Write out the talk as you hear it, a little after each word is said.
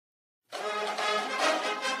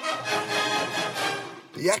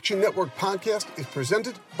The Action Network podcast is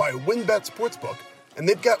presented by WynnBET Sportsbook, and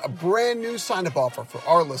they've got a brand new sign-up offer for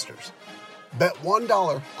our listeners. Bet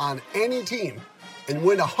 $1 on any team and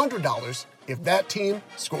win $100 if that team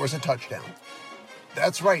scores a touchdown.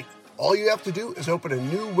 That's right. All you have to do is open a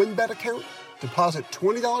new WynnBET account, deposit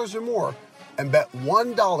 $20 or more, and bet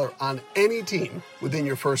 $1 on any team within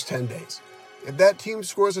your first 10 days. If that team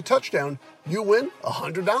scores a touchdown, you win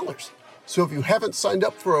 $100. So if you haven't signed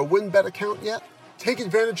up for a WynnBET account yet, take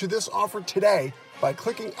advantage of this offer today by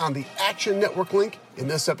clicking on the Action Network link in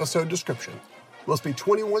this episode description. Must be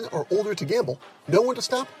 21 or older to gamble. Know when to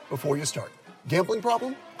stop before you start. Gambling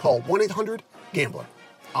problem? Call 1-800-GAMBLER.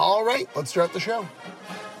 All right, let's start the show.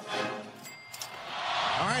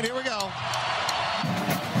 All right, here we go.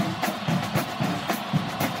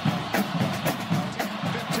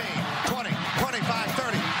 15, 20, 25,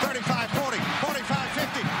 30, 35, 40, 45,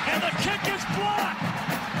 50. And the kick is blocked.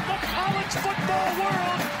 The college football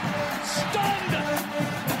world stunned.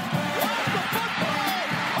 Lost the football.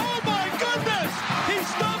 Oh, my goodness. He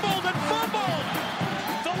stumbled and fumbled.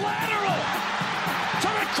 The lateral to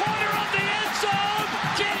the corner of the end zone.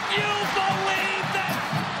 Can you believe that?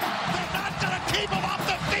 They're not going to keep him off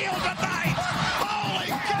the field tonight.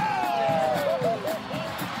 Holy cow.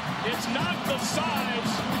 It's not the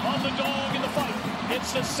size of the dog in the fight.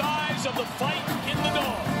 It's the size of the fight in the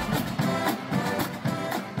dog.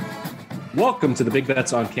 Welcome to the Big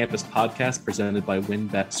Bets on Campus podcast presented by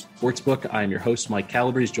WynnBET Sportsbook. I'm your host, Mike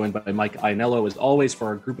Calabrese, joined by Mike Iannello, as always, for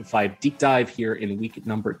our Group of Five deep dive here in week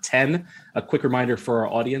number 10. A quick reminder for our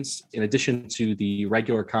audience, in addition to the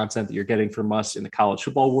regular content that you're getting from us in the college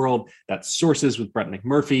football world, that's Sources with Brett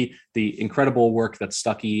McMurphy, the incredible work that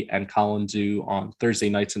Stuckey and Colin do on Thursday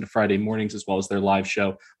nights into Friday mornings, as well as their live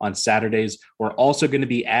show on Saturdays. We're also going to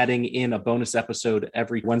be adding in a bonus episode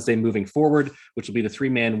every Wednesday moving forward, which will be the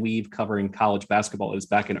three-man weave covering college basketball. It is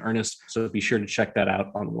back in earnest, so be sure to check that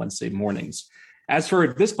out on Wednesday mornings. As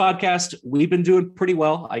for this podcast, we've been doing pretty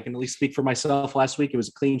well. I can at least speak for myself. Last week, it was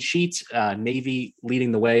a clean sheet. Navy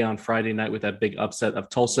leading the way on Friday night with that big upset of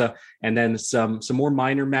Tulsa, and then some more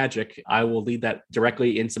minor magic. I will lead that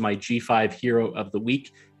directly into my G5 hero of the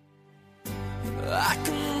week. I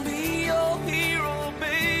can be your hero,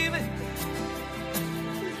 baby.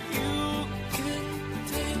 You can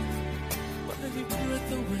take my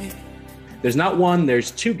breath away. There's not one, there's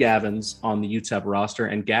two Gavins on the UTEP roster,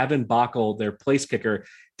 and Gavin Bockel, their place kicker,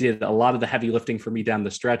 did a lot of the heavy lifting for me down the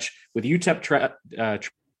stretch, with UTEP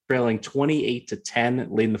trailing 28-10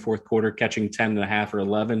 late in the fourth quarter, catching 10.5 or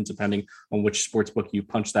 11, depending on which sportsbook you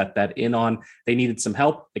punch that bet in on. They needed some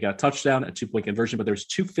help. They got a touchdown, a 2-point conversion, but there's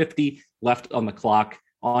 2:50 left on the clock.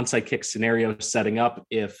 Onside kick scenario setting up.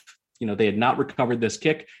 If they had not recovered this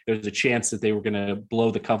kick, there's a chance that they were going to blow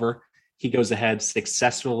the cover. He goes ahead,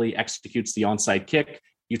 successfully executes the onside kick.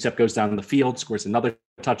 UTEP goes down the field, scores another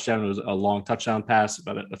touchdown. It was a long touchdown pass,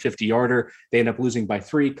 about a 50-yarder. They end up losing by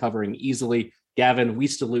 3, covering easily. Gavin, we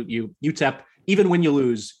salute you. UTEP, even when you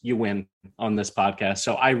lose, you win on this podcast.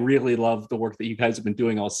 So I really love the work that you guys have been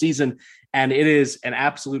doing all season. And it is an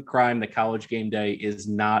absolute crime that College Game Day is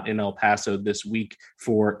not in El Paso this week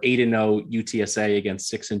for 8-0 UTSA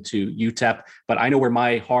against 6-2 UTEP. But I know where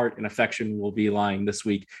my heart and affection will be lying this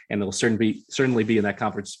week, and it'll certainly be in that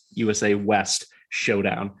Conference USA West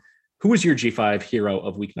showdown. Who is your G5 hero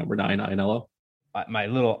of week number 9, Iannello? My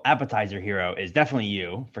little appetizer hero is definitely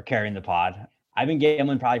you for carrying the pod. I've been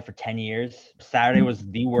gambling probably for 10 years. Saturday was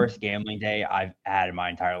the worst gambling day I've had in my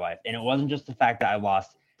entire life. And it wasn't just the fact that I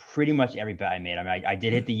lost pretty much every bet I made. I mean, I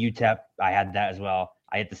did hit the UTEP. I had that as well.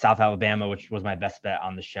 I hit the South Alabama, which was my best bet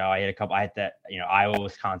on the show. I hit that, Iowa,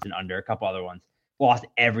 Wisconsin under, a couple other ones. Lost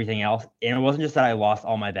everything else. And it wasn't just that I lost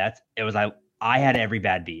all my bets. It was I had every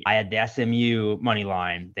bad beat. I had the SMU money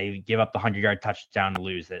line. They give up the 100-yard touchdown to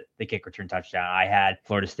lose it, the kick return touchdown. I had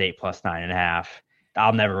Florida State plus 9.5.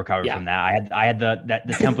 I'll never recover from that. I had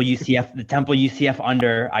the Temple UCF, the Temple UCF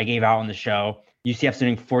under I gave out on the show. UCF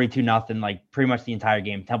sitting 42-0, like pretty much the entire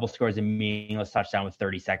game. Temple scores a meaningless touchdown with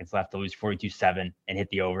 30 seconds left to lose 42-7 and hit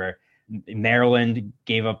the over. Maryland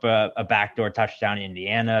gave up a backdoor touchdown in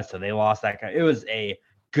Indiana, so they lost that. It was a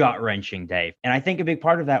gut-wrenching day. And I think a big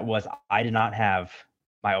part of that was I did not have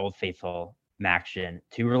my old faithful Maction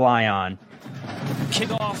to rely on.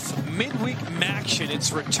 Kickoff midweek Maction.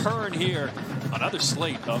 Its return here. Another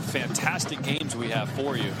slate of fantastic games we have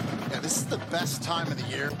for you. Yeah, this is the best time of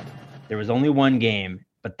the year. There was only one game,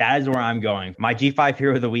 but that is where I'm going. My G5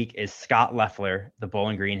 hero of the week is Scott Loeffler, the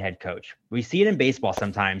Bowling Green head coach. We see it in baseball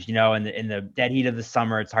sometimes, in the dead heat of the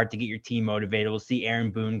summer. It's hard to get your team motivated. We'll see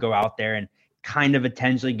Aaron Boone go out there and kind of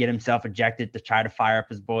intentionally get himself ejected to try to fire up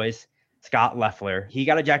his boys. Scott Leffler. He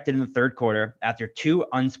got ejected in the third quarter after 2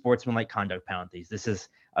 unsportsmanlike conduct penalties. This is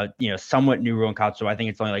a somewhat new rule in college, so I think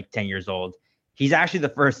it's only like 10 years old. He's actually the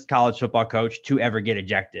first college football coach to ever get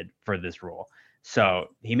ejected for this rule. So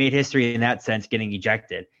he made history in that sense, getting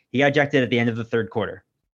ejected. He got ejected at the end of the third quarter.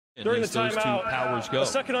 During the timeout, a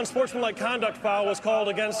second unsportsmanlike conduct foul was called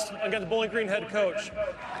against Bowling Green head coach.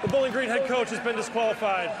 The Bowling Green head coach has been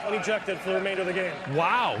disqualified and ejected for the remainder of the game.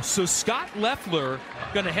 Wow. So Scott Leffler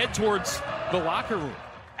going to head towards the locker room.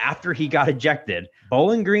 After he got ejected,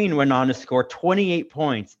 Bowling Green went on to score 28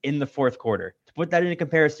 points in the fourth quarter. To put that into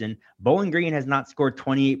comparison, Bowling Green has not scored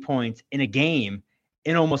 28 points in a game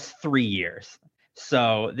in almost 3 years.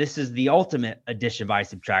 So this is the ultimate addition by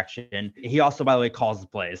subtraction. He also, by the way, calls the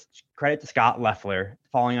plays. Credit to Scott Leffler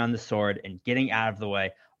falling on the sword and getting out of the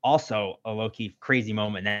way. Also, a low-key crazy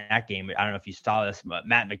moment in that game. I don't know if you saw this, but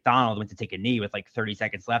Matt McDonald went to take a knee with like 30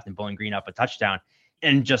 seconds left and Bowling Green up a touchdown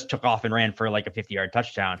and just took off and ran for like a 50-yard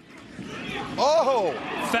touchdown. Oh!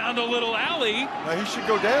 Found a little alley. He should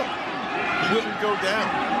go down. He should go down.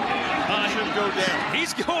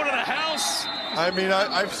 He's going to the house. I mean,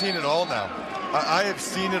 I've seen it all now. I have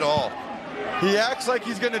seen it all. He acts like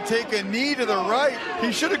he's going to take a knee to the right.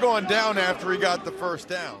 He should have gone down after he got the first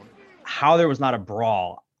down. How there was not a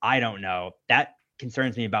brawl, I don't know. That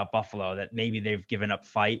concerns me about Buffalo, that maybe they've given up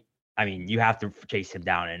fight. I mean, you have to chase him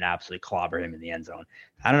down and absolutely clobber him in the end zone.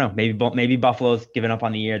 I don't know. Maybe Buffalo's given up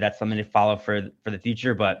on the year. That's something to follow for the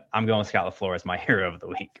future, but I'm going with Scott LaFleur as my hero of the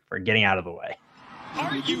week for getting out of the way.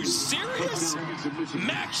 Are you serious?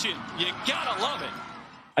 Maction, you gotta love it.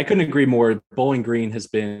 I couldn't agree more. Bowling Green has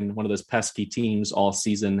been one of those pesky teams all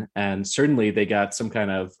season, and certainly they got some kind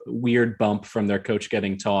of weird bump from their coach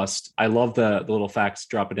getting tossed. I love the little facts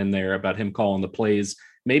dropping in there about him calling the plays.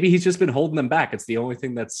 Maybe he's just been holding them back. It's the only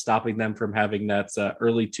thing that's stopping them from having that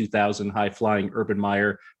early 2000 high-flying Urban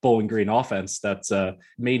Meyer Bowling Green offense that's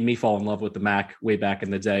made me fall in love with the MAC way back in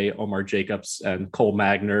the day. Omar Jacobs and Cole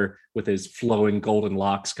Magner with his flowing golden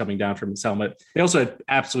locks coming down from his helmet. They also had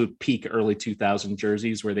absolute peak early 2000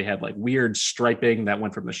 jerseys where they had like weird striping that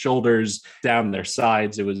went from the shoulders down their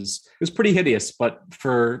sides. It was pretty hideous, but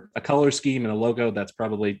for a color scheme and a logo that's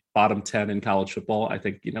probably bottom 10 in college football, I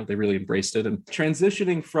think, they really embraced it. And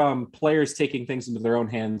transitioning from players taking things into their own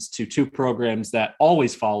hands to two programs that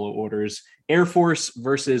always follow orders, Air Force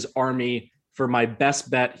versus Army for my best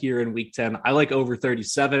bet here in week 10. I like over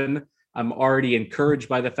 37. I'm already encouraged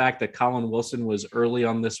by the fact that Colin Wilson was early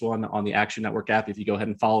on this one on the Action Network app. If you go ahead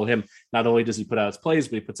and follow him, not only does he put out his plays,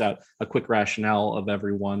 but he puts out a quick rationale of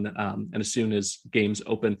everyone. And as soon as games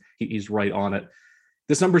open, he's right on it.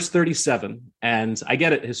 This number is 37, and I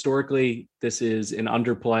get it. Historically, this is an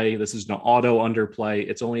underplay. This is an auto underplay.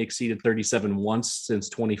 It's only exceeded 37 once since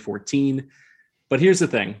 2014. But here's the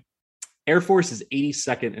thing. Air Force is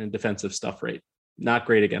 82nd in defensive stuff rate. Not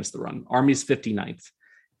great against the run. Army's 59th.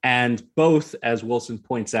 And both, as Wilson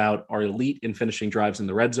points out, are elite in finishing drives in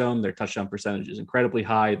the red zone. Their touchdown percentage is incredibly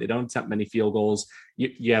high. They don't attempt many field goals.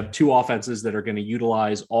 You have two offenses that are going to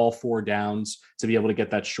utilize all four downs to be able to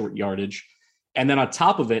get that short yardage. And then on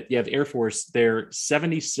top of it, you have Air Force. They're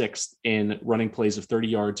 76th in running plays of 30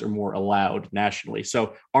 yards or more allowed nationally.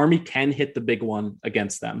 So Army can hit the big one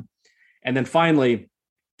against them. And then finally,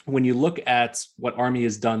 when you look at what Army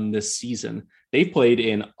has done this season, they've played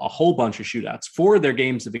in a whole bunch of shootouts. 4 of their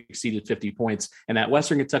games have exceeded 50 points. And that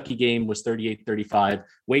Western Kentucky game was 38-35.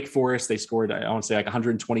 Wake Forest, they scored, I want to say, like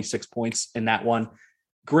 126 points in that one.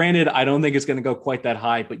 Granted, I don't think it's going to go quite that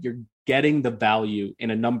high, but you're getting the value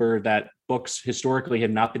in a number that books historically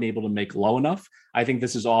have not been able to make low enough. I think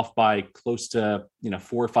this is off by close to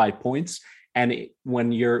 4 or 5 points. And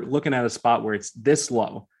when you're looking at a spot where it's this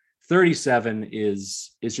low, 37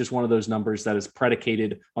 is just one of those numbers that is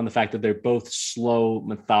predicated on the fact that they're both slow,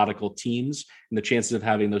 methodical teams. And the chances of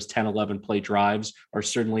having those 10, 11 play drives are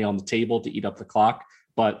certainly on the table to eat up the clock.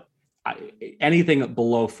 But anything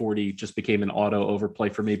below 40 just became an auto overplay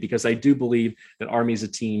for me, because I do believe that Army's a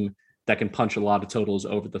team that can punch a lot of totals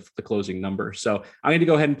over the closing number. So I'm going to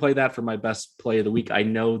go ahead and play that for my best play of the week. I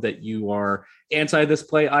know that you are anti this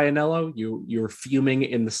play, Iannello. You're fuming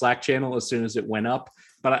in the Slack channel as soon as it went up.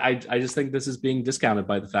 But I just think this is being discounted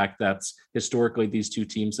by the fact that historically these two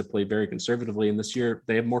teams have played very conservatively, and this year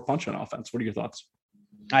they have more punch on offense. What are your thoughts?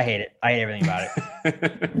 I hate it. I hate everything about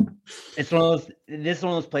it. This is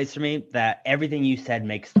one of those plays for me that everything you said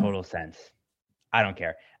makes total sense. I don't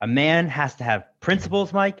care. A man has to have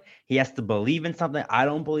principles, Mike. He has to believe in something. I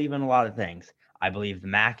don't believe in a lot of things. I believe the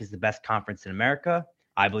MAC is the best conference in America.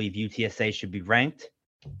 I believe UTSA should be ranked.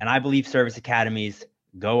 And I believe service academies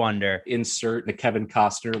go under. Insert the Kevin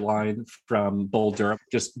Costner line from Bull Durham.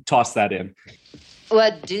 Just toss that in.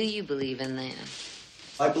 What do you believe in then?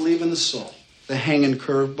 I believe in the soul. The hanging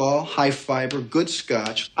curveball, high fiber, good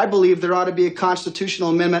scotch. I believe there ought to be a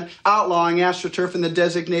constitutional amendment outlawing AstroTurf and the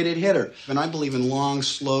designated hitter. And I believe in long,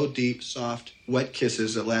 slow, deep, soft, wet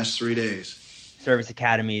kisses that last 3 days. Service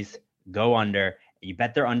academies go under. You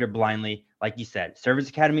bet they're under blindly. Like you said, Service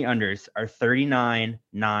Academy unders are 39,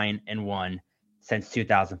 9, and 1 since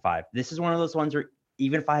 2005. This is one of those ones where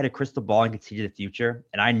even if I had a crystal ball and could see to the future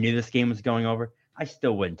and I knew this game was going over, I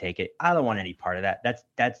still wouldn't take it. I don't want any part of that.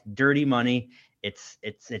 That's dirty money. It's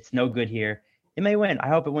no good here. It may win. I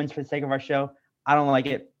hope it wins for the sake of our show. I don't like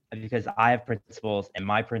it because I have principles, and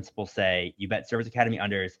my principles say you bet Service Academy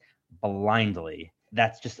unders blindly.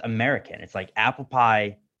 That's just American. It's like apple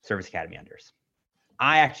pie, Service Academy unders.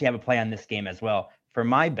 I actually have a play on this game as well for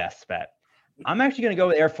my best bet. I'm actually going to go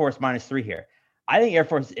with Air Force -3 here. I think Air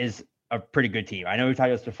Force is a pretty good team. I know we talked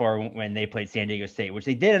about this before when they played San Diego State, which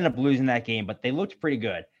they did end up losing that game, but they looked pretty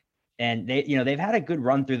good. And they've had a good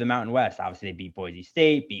run through the Mountain West. Obviously, they beat Boise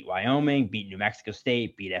State, beat Wyoming, beat New Mexico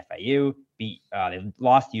State, beat FAU, they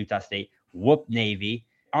lost to Utah State, whooped Navy.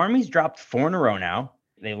 Army's dropped 4 in a row now.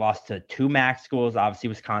 They lost to 2 MAC schools. Obviously,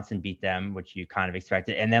 Wisconsin beat them, which you kind of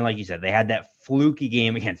expected. And then, like you said, they had that fluky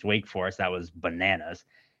game against Wake Forest. That was bananas.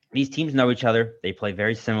 These teams know each other. They play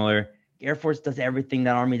very similar. Air Force does everything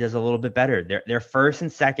that Army does a little bit better. They're first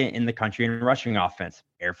and second in the country in rushing offense.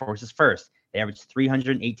 Air Force is first. They average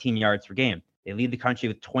 318 yards per game. They lead the country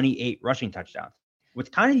with 28 rushing touchdowns.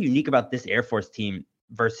 What's kind of unique about this Air Force team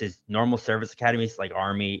versus normal service academies like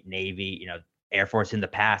Army, Navy, Air Force in the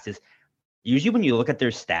past is usually when you look at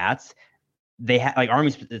their stats, they have like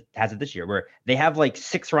Army has it this year where they have like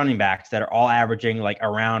 6 running backs that are all averaging like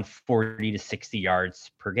around 40 to 60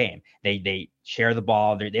 yards per game. They share the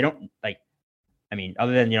ball. They don't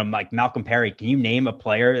other than, like Malcolm Perry, can you name a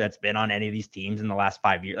player that's been on any of these teams in the last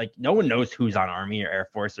 5 years? Like no one knows who's on Army or Air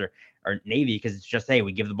Force or Navy because it's just, hey,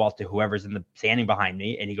 we give the ball to whoever's in the standing behind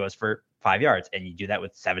me and he goes for 5 yards. And you do that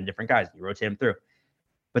with 7 different guys. You rotate them through.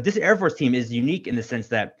 But this Air Force team is unique in the sense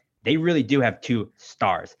that they really do have 2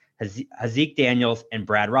 stars, Hazik Daniels and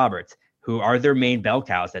Brad Roberts, who are their main bell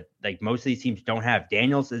cows that like most of these teams don't have.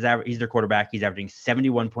 Daniels he's their quarterback. He's averaging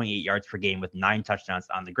 71.8 yards per game with 9 touchdowns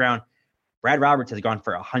on the ground. Brad Roberts has gone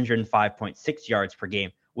for 105.6 yards per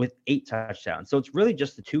game with 8 touchdowns. So it's really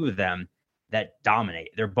just the 2 of them that dominate.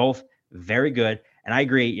 They're both very good. And I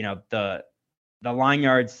agree, the line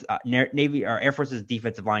yards, Navy or Air Force's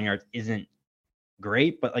defensive line yards isn't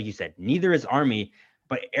great, but like you said, neither is Army.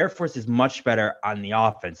 But Air Force is much better on the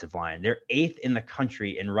offensive line. They're 8th in the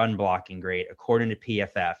country in run blocking grade, according to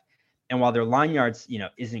PFF. And while their line yards,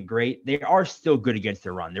 isn't great, they are still good against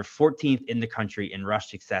the run. They're 14th in the country in rush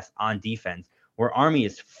success on defense, where Army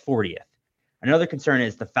is 40th. Another concern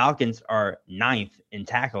is the Falcons are 9th in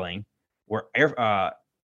tackling, where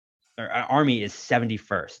Army is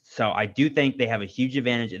 71st. So I do think they have a huge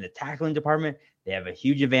advantage in the tackling department. They have a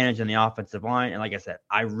huge advantage on the offensive line. And like I said,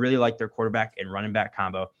 I really like their quarterback and running back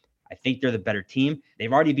combo. I think they're the better team.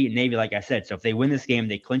 They've already beaten Navy, like I said. So if they win this game,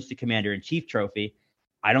 they clinch the Commander-in-Chief trophy.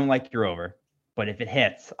 I don't like your over, but if it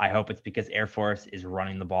hits, I hope it's because Air Force is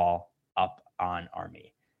running the ball up on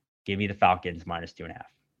Army. Give me the Falcons -2.5.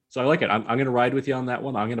 So I like it. I'm going to ride with you on that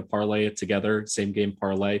one. I'm going to parlay it together, same game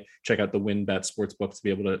parlay. Check out the WinBet Sportsbook to be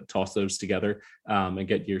able to toss those together and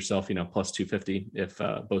get yourself, plus 250 if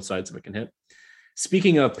both sides of it can hit.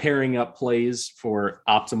 Speaking of pairing up plays for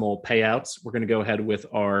optimal payouts, we're going to go ahead with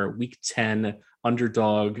our Week 10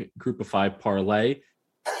 underdog Group of 5 parlay.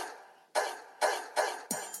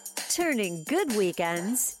 Turning good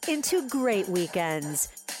weekends into great weekends.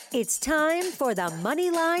 It's time for the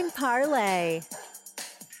Moneyline Parlay.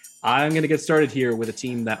 I'm going to get started here with a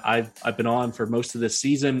team that I've been on for most of this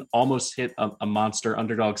season, almost hit a monster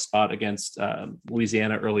underdog spot against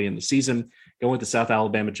Louisiana early in the season. Going with the South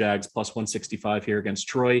Alabama Jags +165 here against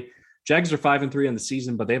Troy. Jags are 5-3 on the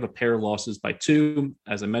season, but they have a pair of losses by 2.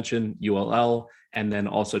 As I mentioned, ULL and then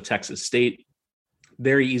also Texas State.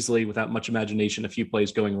 Very easily, without much imagination, a few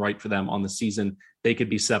plays going right for them on the season, they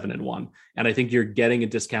could be 7-1. And I think you're getting a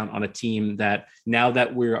discount on a team that now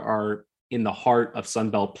that we are in the heart of Sun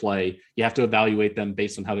Belt play, you have to evaluate them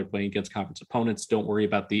based on how they're playing against conference opponents. Don't worry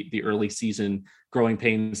about the early season growing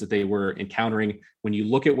pains that they were encountering. When you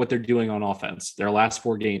look at what they're doing on offense, their last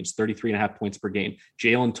 4 games, 33.5 points per game.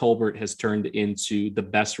 Jalen Tolbert has turned into the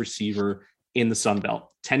best receiver in the Sun Belt.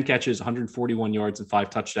 10 catches, 141 yards, and 5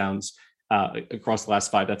 touchdowns across the last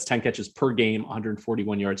 5. That's 10 catches per game,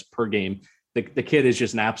 141 yards per game. The kid is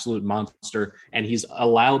just an absolute monster, and he's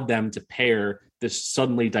allowed them to pair this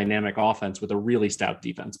suddenly dynamic offense with a really stout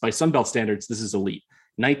defense. By Sun Belt standards, this is elite.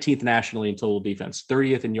 19th nationally in total defense,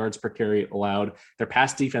 30th in yards per carry allowed. Their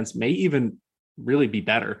pass defense may even really be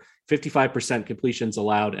better. 55% completions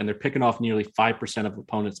allowed, and they're picking off nearly 5% of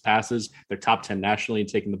opponents' passes. They're top 10 nationally in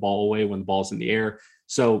taking the ball away when the ball's in the air.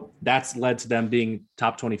 So that's led to them being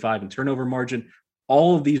top 25 in turnover margin.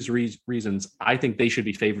 All of these reasons, I think they should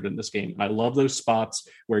be favored in this game. I love those spots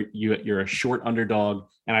where you're a short underdog,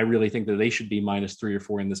 and I really think that they should be -3 or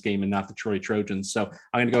 4 in this game and not the Troy Trojans. So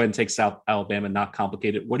I'm going to go ahead and take South Alabama, not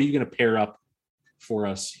complicated. What are you going to pair up for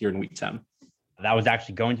us here in Week 10? That was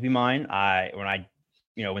actually going to be mine. When I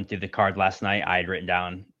went through the card last night, I had written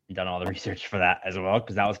down and done all the research for that as well,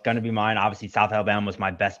 because that was going to be mine. Obviously, South Alabama was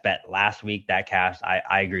my best bet last week. That cashed.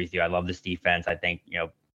 I agree with you. I love this defense. I think,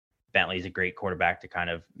 Bentley's a great quarterback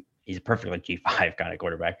he's a perfect like G5 kind of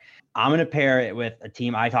quarterback. I'm going to pair it with a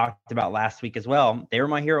team I talked about last week as well. They were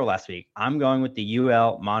my hero last week. I'm going with the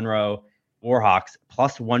UL Monroe Warhawks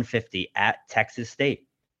 +150 at Texas State.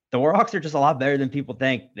 The Warhawks are just a lot better than people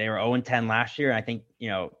think. They were 0-10 last year. And I think,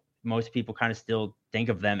 most people kind of still think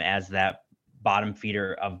of them as that bottom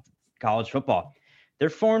feeder of college football. They're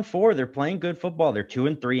 4-4. They're playing good football. They're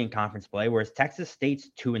 2-3 in conference play, whereas Texas State's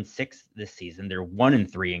 2-6 this season. They're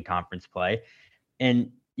 1-3 in conference play.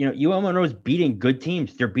 And, UL Monroe is beating good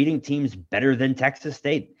teams. They're beating teams better than Texas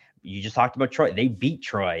State. You just talked about Troy. They beat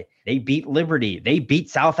Troy. They beat Liberty. They beat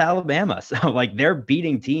South Alabama. So, they're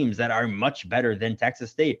beating teams that are much better than Texas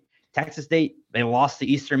State. Texas State, they lost to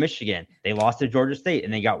Eastern Michigan. They lost to Georgia State,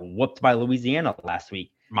 and they got whooped by Louisiana last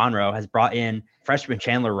week. Monroe has brought in freshman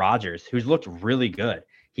Chandler Rogers, who's looked really good.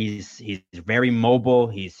 He's very mobile.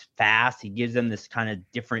 He's fast. He gives them this kind of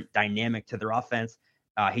different dynamic to their offense.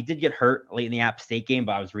 He did get hurt late in the App State game,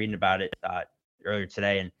 but I was reading about it earlier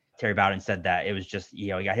today, and Terry Bowden said that it was just, he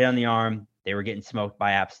got hit on the arm. They were getting smoked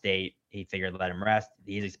by App State. He figured let him rest.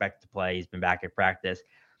 He's expected to play. He's been back at practice.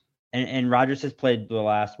 And Rogers has played the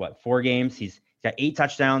last, 4 games. He's got 8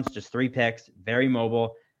 touchdowns, just 3 picks, very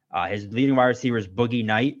mobile. His leading wide receiver is Boogie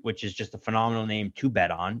Knight, which is just a phenomenal name to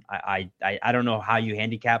bet on. I don't know how you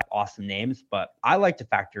handicap awesome names, but I like to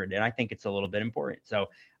factor it in. I think it's a little bit important. So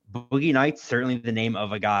Boogie Knight's certainly the name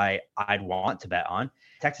of a guy I'd want to bet on.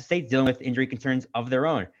 Texas State's dealing with injury concerns of their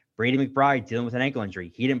own. Brady McBride dealing with an ankle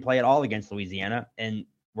injury. He didn't play at all against Louisiana, and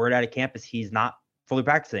word out of campus, he's not fully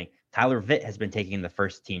practicing. Tyler Vitt has been taking the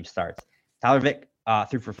first team starts. Tyler Vitt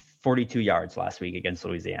threw for 42 yards last week against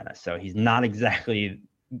Louisiana. So he's not exactly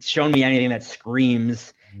shown me anything that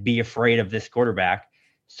screams be afraid of this quarterback.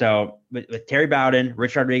 So with Terry Bowden,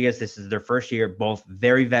 Rich Rodriguez, this is their first year, both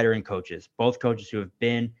very veteran coaches, both coaches who have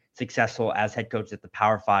been successful as head coaches at the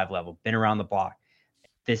Power 5 level, been around the block.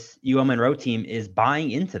 This UL Monroe team is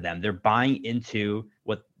buying into them. They're buying into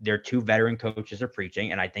what their 2 veteran coaches are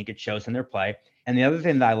preaching, and I think it shows in their play. And the other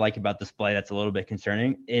thing that I like about this play that's a little bit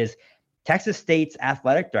concerning is Texas State's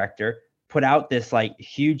athletic director put out this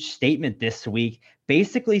huge statement this week,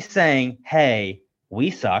 basically saying, hey,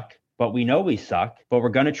 we suck, but we know we suck, but we're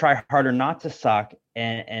going to try harder not to suck,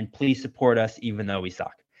 and please support us even though we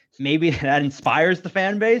suck. So maybe that inspires the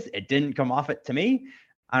fan base. It didn't come off it to me.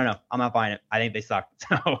 I don't know. I'm not buying it. I think they suck.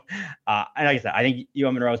 So, and like I said, I think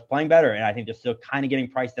UL Monroe is playing better, and I think they're still kind of getting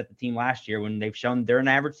priced at the team last year when they've shown they're an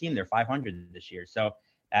average team. They're 500 this year. So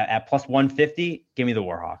at +150, give me the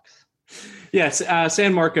Warhawks. Yes,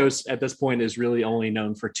 San Marcos at this point is really only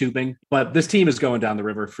known for tubing, but this team is going down the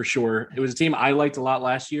river for sure. It was a team I liked a lot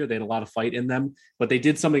last year. They had a lot of fight in them, but they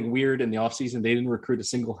did something weird in the offseason. They didn't recruit a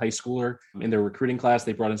single high schooler in their recruiting class.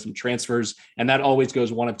 They brought in some transfers, and that always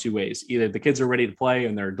goes one of 2 ways. Either the kids are ready to play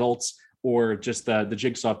and they're adults, or just the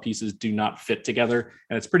jigsaw pieces do not fit together.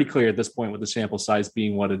 And it's pretty clear at this point, with the sample size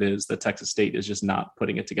being what it is, that Texas State is just not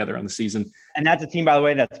putting it together on the season. And that's a team, by the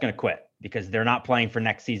way, that's going to quit because they're not playing for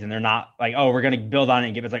next season. They're not we're going to build on it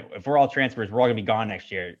and give us if we're all transfers, we're all going to be gone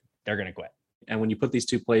next year. They're going to quit. And when you put these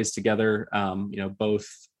 2 plays together, both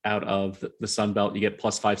out of the Sun Belt, you get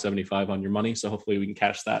 +575 on your money. So hopefully we can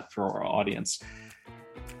catch that for our audience.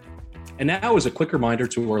 And now, as a quick reminder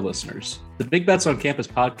to our listeners, the Big Bets on Campus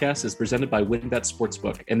podcast is presented by WynnBET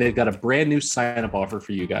Sportsbook, and they've got a brand new sign-up offer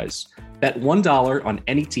for you guys. Bet $1 on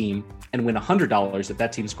any team and win $100 if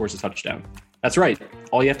that team scores a touchdown. That's right.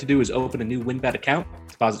 All you have to do is open a new WynnBET account,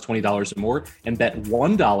 deposit $20 or more, and bet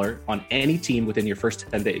 $1 on any team within your first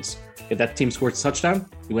 10 days. If that team scores a touchdown,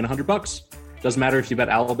 you win $100. Doesn't matter if you bet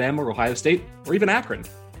Alabama or Ohio State or even Akron.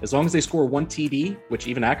 As long as they score 1 TD, which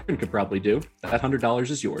even Akron could probably do, that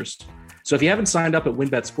 $100 is yours. So if you haven't signed up at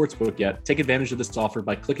WynnBET Sportsbook yet, take advantage of this offer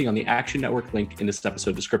by clicking on the Action Network link in this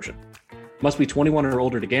episode description. Must be 21 or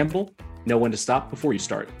older to gamble. Know when to stop before you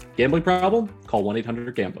start. Gambling problem? Call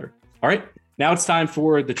 1-800-GAMBLER. All right, Now it's time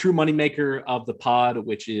for the true moneymaker of the pod,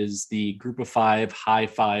 which is the Group of Five High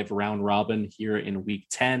Five round robin here in Week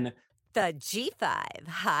 10. The G5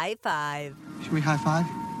 High Five. Should we high five?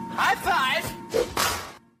 High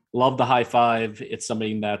five! Love the high five. It's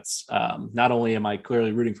something that's not only am I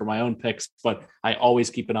clearly rooting for my own picks, but I always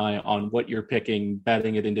keep an eye on what you're picking,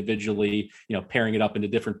 betting it individually, pairing it up into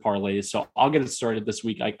different parlays. So I'll get it started this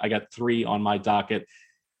week. I got 3 on my docket.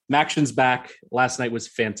 Maction's back. Last night was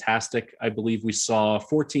fantastic. I believe we saw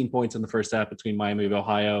 14 points in the first half between Miami of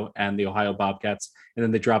Ohio and the Ohio Bobcats, and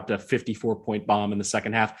then they dropped a 54-point bomb in the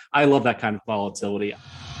second half. I love that kind of volatility.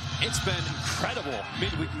 It's been incredible.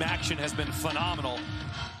 Midweek Maction has been phenomenal.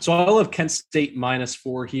 So I love Kent State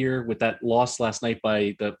 -4 here with that loss last night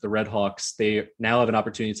by the Red Hawks. They now have an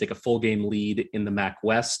opportunity to take a full game lead in the MAC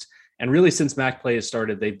West. And really, since MAC play has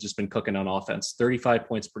started, they've just been cooking on offense, 35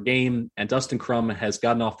 points per game. And Dustin Crum has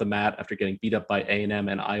gotten off the mat after getting beat up by A&M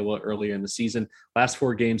and Iowa earlier in the season. Last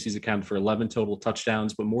 4 games, he's accounted for 11 total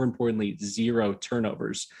touchdowns, but more importantly, 0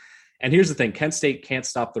 turnovers. And here's the thing, Kent State can't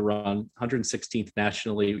stop the run, 116th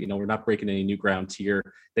nationally. We're not breaking any new ground here.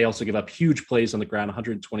 They also give up huge plays on the ground,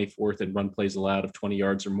 124th in run plays allowed of 20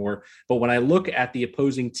 yards or more. But when I look at the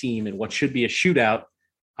opposing team and what should be a shootout,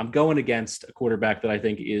 I'm going against a quarterback that I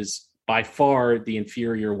think is by far the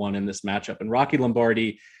inferior one in this matchup. And Rocky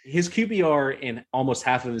Lombardi, his QBR in almost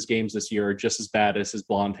half of his games this year are just as bad as his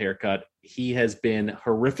blonde haircut. He has been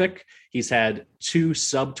horrific. He's had 2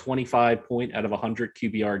 sub 25 point out of 100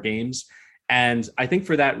 QBR games. And I think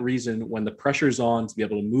for that reason, when the pressure's on to be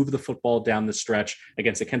able to move the football down the stretch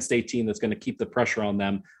against a Kent State team that's going to keep the pressure on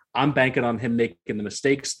them, I'm banking on him making the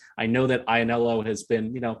mistakes. I know that Ianello has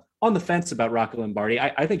been, on the fence about Rocky Lombardi.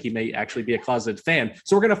 I think he may actually be a closeted fan.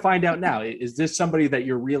 So we're going to find out now. Is this somebody that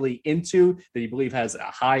you're really into, that you believe has a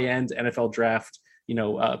high-end NFL draft,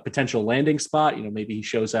 potential landing spot? Maybe he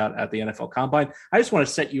shows out at the NFL Combine. I just want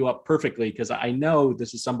to set you up perfectly because I know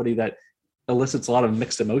this is somebody that elicits a lot of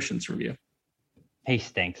mixed emotions from you. He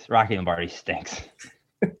stinks. Rocky Lombardi stinks.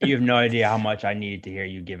 You have no idea how much I needed to hear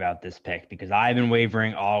you give out this pick because I've been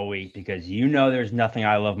wavering all week because there's nothing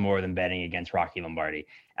I love more than betting against Rocky Lombardi.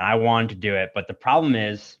 And I wanted to do it. But the problem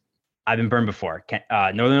is I've been burned before.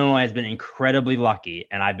 Northern Illinois has been incredibly lucky.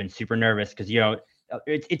 And I've been super nervous because,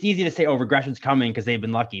 it's easy to say, regression's coming because they've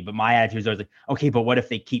been lucky. But my attitude is always like, okay, but what if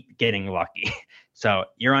they keep getting lucky? So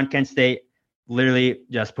you're on Kent State. Literally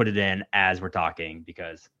just put it in as we're talking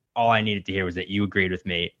because all I needed to hear was that you agreed with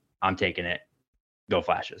me. I'm taking it. Go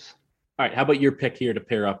Flashes. All right. How about your pick here to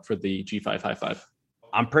pair up for the G5 High Five?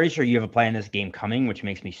 I'm pretty sure you have a play in this game coming, which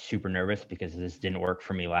makes me super nervous because this didn't work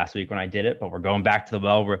for me last week when I did it, but we're going back to the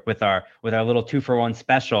well with our little 2-for-1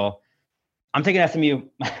 special. I'm taking SMU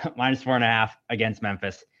 -4.5 against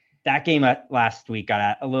Memphis. That game last week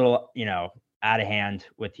got a little, out of hand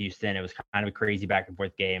with Houston. It was kind of a crazy back and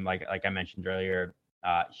forth game. Like I mentioned earlier,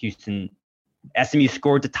 SMU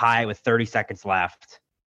scored to tie with 30 seconds left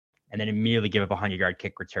and then immediately give up a 100-yard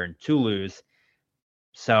kick return to lose.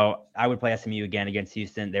 So I would play SMU again against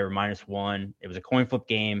Houston. They were -1. It was a coin flip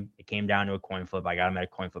game. It came down to a coin flip. I got them at a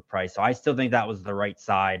coin flip price. So I still think that was the right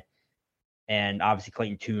side. And obviously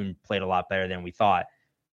Clayton Tune played a lot better than we thought.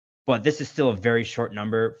 But this is still a very short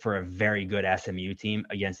number for a very good SMU team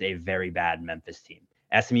against a very bad Memphis team.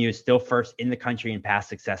 SMU is still first in the country in pass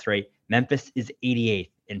success rate. Memphis is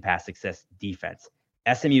 88th in pass success defense.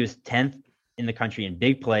 SMU is 10th in the country in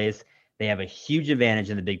big plays. They have a huge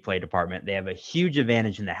advantage in the big play department. They have a huge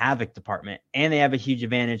advantage in the havoc department, and they have a huge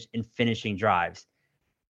advantage in finishing drives.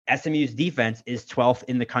 SMU's defense is 12th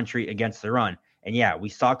in the country against the run. And yeah, we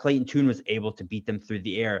saw Clayton Tune was able to beat them through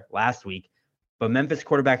the air last week, but Memphis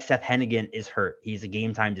quarterback Seth Hennigan is hurt. He's a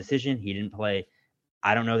game time decision. He didn't play.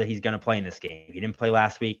 I don't know that he's going to play in this game. He didn't play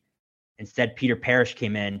last week. Instead, Peter Parrish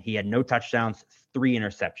came in. He had no touchdowns, 3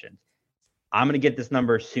 interceptions. I'm going to get this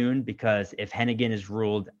number soon because if Hennigan is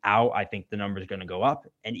ruled out, I think the number is going to go up.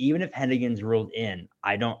 And even if Hennigan's ruled in,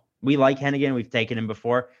 we like Hennigan. We've taken him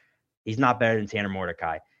before. He's not better than Tanner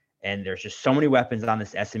Mordecai. And there's just so many weapons on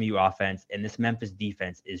this SMU offense, and this Memphis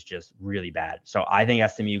defense is just really bad. So I think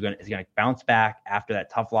SMU is going to bounce back after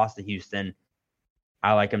that tough loss to Houston.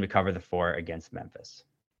 I like him to cover the 4 against Memphis.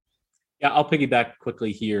 Yeah, I'll piggyback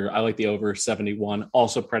quickly here. I like the over 71,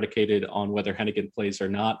 also predicated on whether Hennigan plays or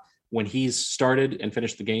not. When he's started and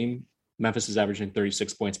finished the game, Memphis is averaging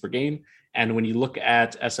 36 points per game. And when you look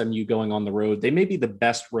at SMU going on the road, they may be the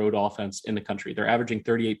best road offense in the country. They're averaging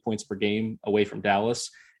 38 points per game away from Dallas.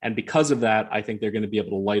 And because of that, I think they're going to be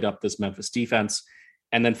able to light up this Memphis defense.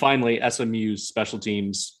 And then finally, SMU's special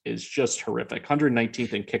teams is just horrific.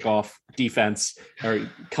 119th in kickoff defense or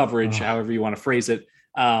coverage, however you want to phrase it.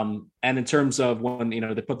 And in terms of when,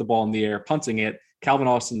 they put the ball in the air, punting it, Calvin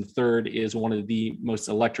Austin III is one of the most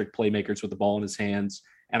electric playmakers with the ball in his hands.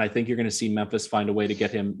 And I think you're going to see Memphis find a way to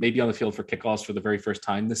get him maybe on the field for kickoffs for the very first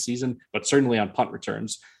time this season, but certainly on punt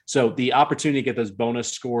returns. So the opportunity to get those bonus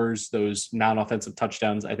scores, those non-offensive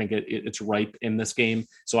touchdowns, I think it's ripe in this game.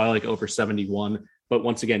 So I like over 71. But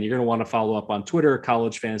once again, you're going to want to follow up on Twitter,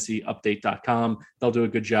 collegefantasyupdate.com. They'll do a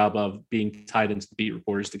good job of being tied into the beat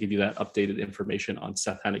reporters to give you that updated information on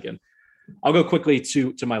Seth Hennigan. I'll go quickly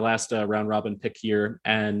to my last round robin pick here,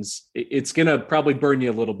 and it's going to probably burn you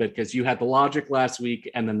a little bit because you had the Logic last week,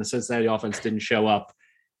 and then the Cincinnati offense didn't show up.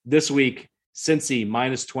 This week, Cincy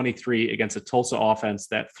minus 23 against a Tulsa offense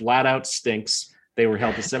that flat out stinks. They were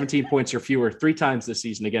held to 17 points or fewer 3 times this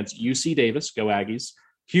season against UC Davis, go Aggies,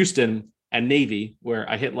 Houston, and Navy, where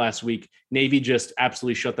I hit last week. Navy just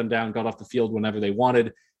absolutely shut them down, got off the field whenever they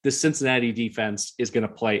wanted. This Cincinnati defense is going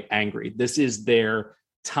to play angry. This is their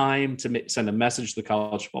time to send a message to the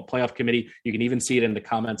College Football Playoff Committee. You can even see it in the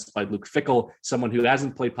comments by Luke Fickell, someone who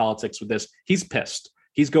hasn't played politics with this. He's pissed.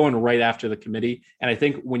 He's going right after the committee. And I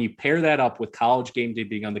think when you pair that up with College game day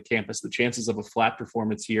being on the campus, the chances of a flat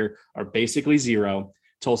performance here are basically zero.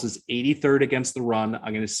 Tulsa's 83rd against the run.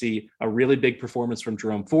 I'm going to see a really big performance from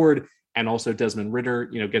Jerome Ford and also Desmond Ridder,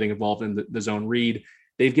 getting involved in the zone read.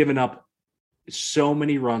 They've given up so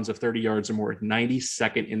many runs of 30 yards or more,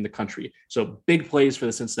 92nd in the country. So big plays for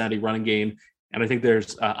the Cincinnati running game. And I think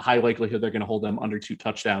there's a high likelihood they're going to hold them under 2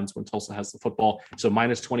 touchdowns when Tulsa has the football. So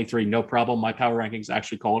minus 23, no problem. My power rankings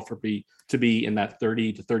actually call it to be in that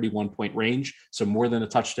 30 to 31 point range. So more than a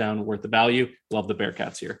touchdown worth the value. Love the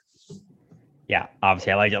Bearcats here. Yeah,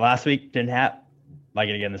 obviously I liked it last week. Didn't like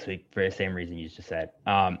it again this week for the same reason you just said.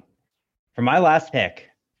 For my last pick,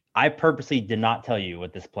 I purposely did not tell you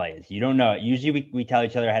what this play is. You don't know it. Usually we tell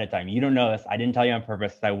each other ahead of time. You don't know this. I didn't tell you on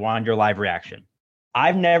purpose. I wanted your live reaction.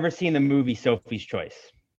 I've never seen the movie Sophie's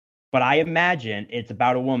Choice, but I imagine it's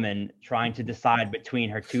about a woman trying to decide between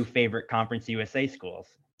her 2 favorite Conference USA schools.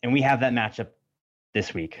 And we have that matchup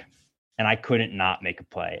this week. And I couldn't not make a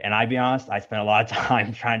play. And I'll be honest, I spent a lot of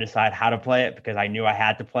time trying to decide how to play it because I knew I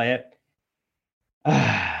had to play it.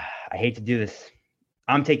 I hate to do this.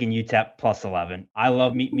 I'm taking UTEP plus 11. I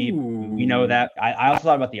love meet me. You know that. I also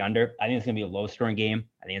thought about the under. I think it's going to be a low scoring game.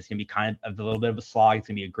 I think it's going to be kind of a little bit of a slog. It's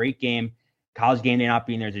going to be a great game. College game day not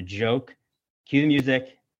being there is a joke. Cue the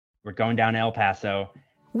music. We're going down to El Paso.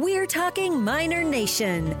 We're talking Miner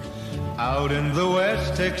Nation. Out in the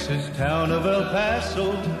West Texas town of El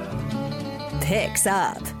Paso. Picks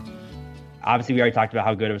up. Obviously, we already talked about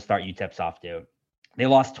how good of a start UTEP's off to. They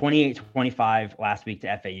lost 28-25 last week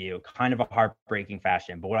to FAU, kind of a heartbreaking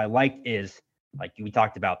fashion. But what I liked is, like we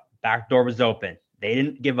talked about, back door was open. They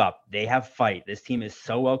didn't give up. They have fight. This team is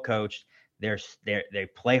so well coached. They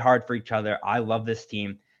play hard for each other. I love this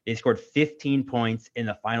team. They scored 15 points in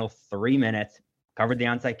the final 3 minutes, covered the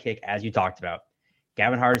onside kick, as you talked about.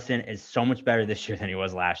 Gavin Hardison is so much better this year than he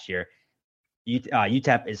was last year.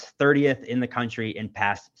 UTEP is 30th in the country in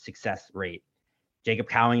pass success rate. Jacob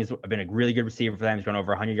Cowling has been a really good receiver for them. He's gone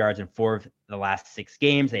over 100 yards in 4 of the last 6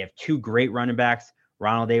 games. They have 2 great running backs,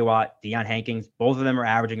 Ronald Awatt, Deion Hankins. Both of them are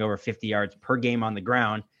averaging over 50 yards per game on the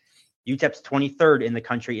ground. UTEP's 23rd in the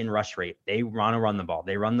country in rush rate. They want to run the ball.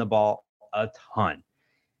 They run the ball a ton.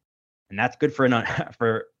 And that's good for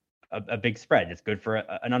a big spread. It's good for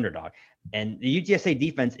an underdog. And the UTSA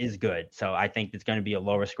defense is good. So I think it's going to be a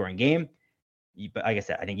lower scoring game. But like I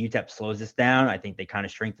said, I think UTEP slows this down. I think they kind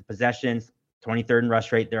of shrink the possessions. 23rd in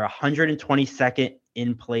rush rate. They're 122nd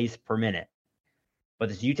in plays per minute. But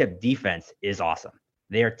this UTEP defense is awesome.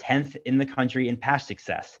 They are 10th in the country in pass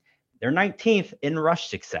success. They're 19th in rush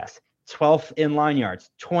success, 12th in line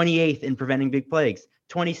yards, 28th in preventing big plays,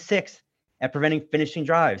 26th at preventing finishing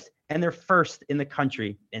drives, and they're 1st in the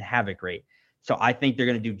country in havoc rate. So I think they're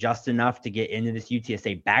going to do just enough to get into this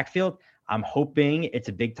UTSA backfield. I'm hoping it's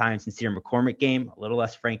a big-time Sincere McCormick game, a little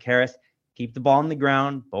less Frank Harris. Keep the ball on the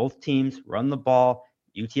ground. Both teams run the ball.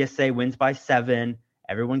 UTSA wins by 7.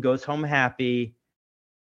 Everyone goes home happy.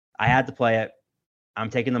 I had to play it. I'm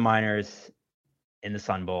taking the Miners in the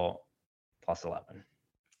Sun Bowl plus 11.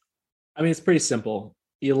 I mean, it's pretty simple.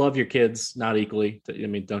 You love your kids, not equally. I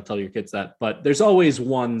mean, don't tell your kids that, but there's always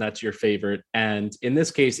one that's your favorite. And in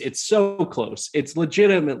this case, it's so close. It's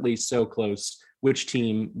legitimately so close which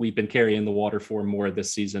team we've been carrying the water for more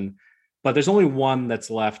this season. But there's only one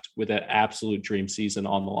that's left with an absolute dream season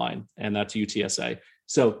on the line, and that's UTSA.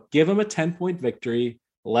 So give them a 10-point victory.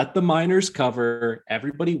 Let the Miners cover.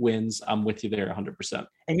 Everybody wins. I'm with you there 100%.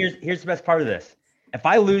 And here's the best part of this. If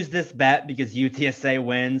I lose this bet because UTSA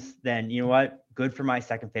wins, then you know what? Good for my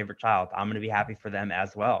second favorite child. I'm going to be happy for them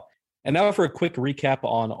as well. And now for a quick recap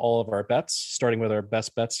on all of our bets, starting with our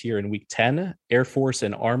best bets here in week 10, Air Force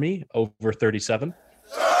and Army over 37.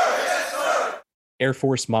 Sir, yes, sir. Air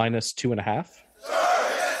Force minus 2.5. Sir,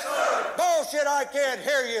 yes, sir. Bullshit, I can't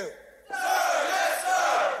hear you. Sir, yes,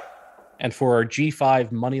 sir. And for our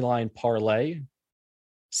G5 moneyline parlay,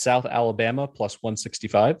 South Alabama plus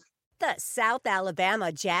 165. The South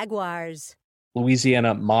Alabama Jaguars.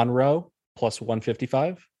 Louisiana Monroe plus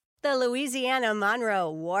 155. The Louisiana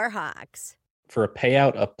Monroe Warhawks. For a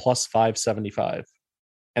payout of plus 575.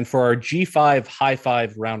 And for our G5 high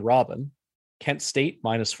five round robin, Kent State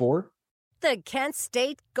minus 4. The Kent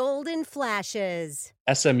State Golden Flashes.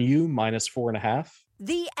 SMU minus 4.5.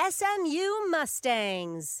 The SMU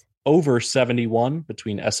Mustangs. Over 71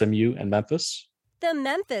 between SMU and Memphis. The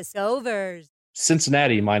Memphis Overs.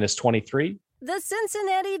 Cincinnati minus 23. The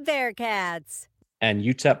Cincinnati Bearcats. And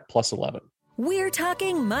UTEP plus 11. We're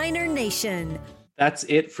talking Minor Nation. That's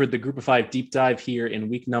it for the Group of Five deep dive here in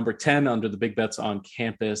week number 10 under the Big Bets on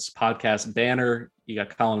Campus podcast banner. You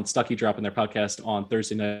got Colin and Stuckey dropping their podcast on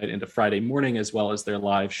Thursday night into Friday morning, as well as their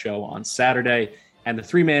live show on Saturday. And the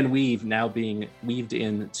three-man weave now being weaved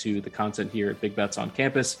into the content here at Big Bets on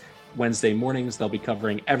Campus. Wednesday mornings, they'll be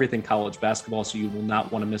covering everything college basketball, so you will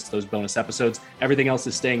not want to miss those bonus episodes. Everything else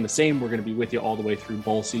is staying the same. We're going to be with you all the way through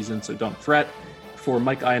bowl season, so don't fret. For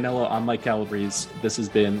Mike Iannello, I'm Mike Calabrese. This has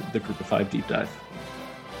been the Group of Five Deep Dive.